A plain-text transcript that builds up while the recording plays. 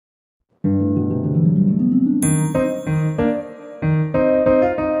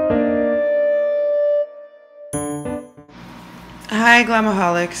Hi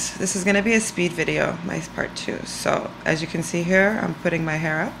Glamaholics, this is going to be a speed video, my part 2. So as you can see here, I'm putting my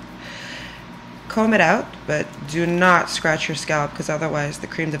hair up. Comb it out, but do not scratch your scalp because otherwise the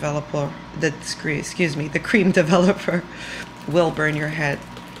cream developer will burn your head.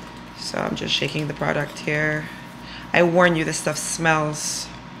 So I'm just shaking the product here. I warn you, this stuff smells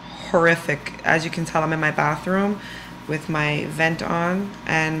horrific. As you can tell, I'm in my bathroom with my vent on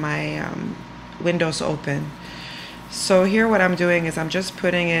and my windows open. So here what I'm doing is I'm just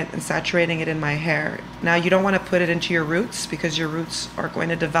putting it and saturating it in my hair. Now you don't want to put it into your roots because your roots are going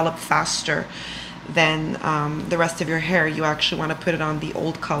to develop faster than the rest of your hair. You actually want to put it on the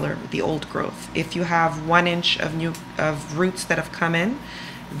old color, the old growth. If you have 1 inch of roots that have come in,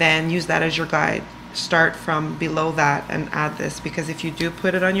 then use that as your guide. Start from below that and add this, because if you do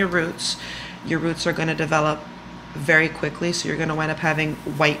put it on your roots are going to develop very quickly, so you're going to wind up having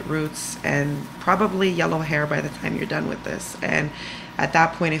white roots and probably yellow hair by the time you're done with this. And at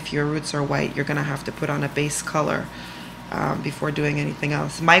that point, if your roots are white, you're going to have to put on a base color before doing anything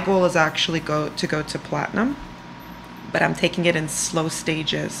else. My goal is actually to go to platinum, but I'm taking it in slow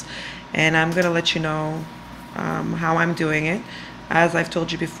stages, and I'm going to let you know how I'm doing it. As I've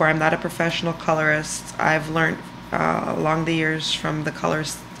told you before, I'm not a professional colorist. I've learned along the years from the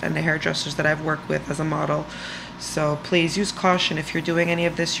colorists and the hairdressers that I've worked with as a model. So please use caution if you're doing any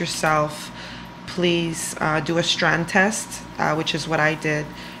of this yourself. Please do a strand test, which is what I did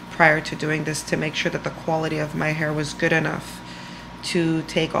prior to doing this, to make sure that the quality of my hair was good enough to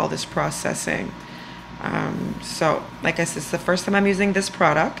take all this processing. So like I said, it's the first time I'm using this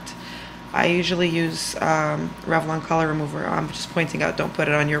product. I usually use Revlon color remover. I'm just pointing out, don't put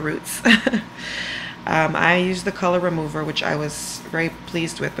it on your roots. I use the color remover, which I was very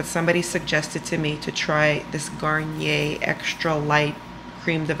pleased with, but somebody suggested to me to try this Garnier Extra Light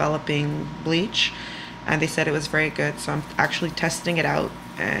Cream Developing Bleach, and they said it was very good. So I'm actually testing it out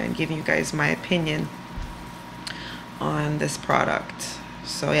and giving you guys my opinion on this product.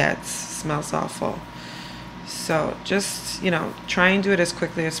 So yeah, it smells awful. So just, you know, try and do it as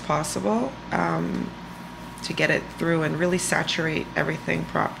quickly as possible to get it through and really saturate everything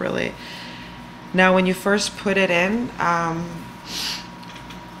properly. Now when you first put it in,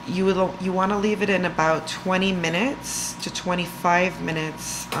 you want to leave it in about 20 minutes to 25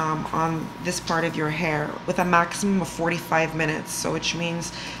 minutes on this part of your hair, with a maximum of 45 minutes. So which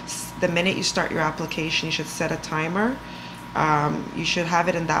means the minute you start your application, you should set a timer. You should have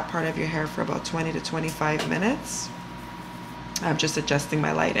it in that part of your hair for about 20 to 25 minutes. I'm just adjusting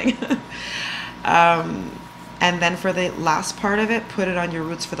my lighting. And then for the last part of it, put it on your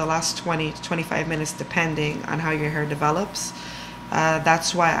roots for the last 20 to 25 minutes, depending on how your hair develops.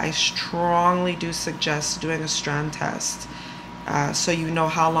 That's why I strongly do suggest doing a strand test, so you know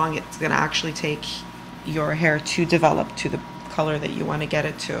how long it's going to actually take your hair to develop to the color that you want to get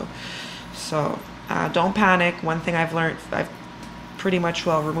it to. So don't panic. One thing I've learned, I've pretty much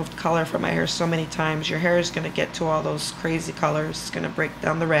removed color from my hair so many times. Your hair is going to get to all those crazy colors. It's going to break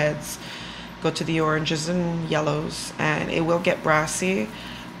down the reds, go to the oranges and yellows, and it will get brassy.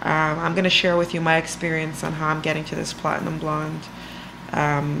 I'm going to share with you my experience on how I'm getting to this platinum blonde,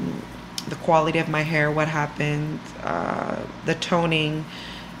 the quality of my hair, what happened, the toning,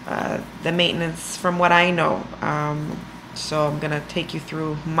 the maintenance from what I know. So I'm going to take you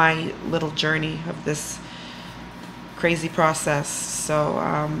through my little journey of this crazy process. So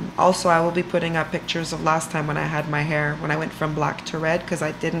also I will be putting up pictures of last time when I had my hair, when I went from black to red, because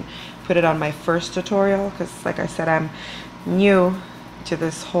I didn't put it on my first tutorial, because like I said, I'm new to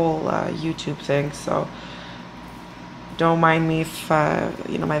this whole YouTube thing. So don't mind me if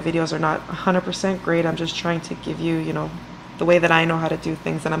you know, my videos are not 100% great. I'm just trying to give you, you know, the way that I know how to do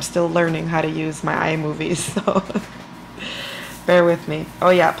things, and I'm still learning how to use my iMovie, so bear with me. Oh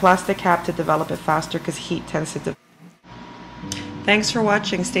yeah, plastic cap to develop it faster because heat tends to develop. Thanks for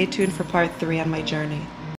watching. Stay tuned for part 3 on my journey.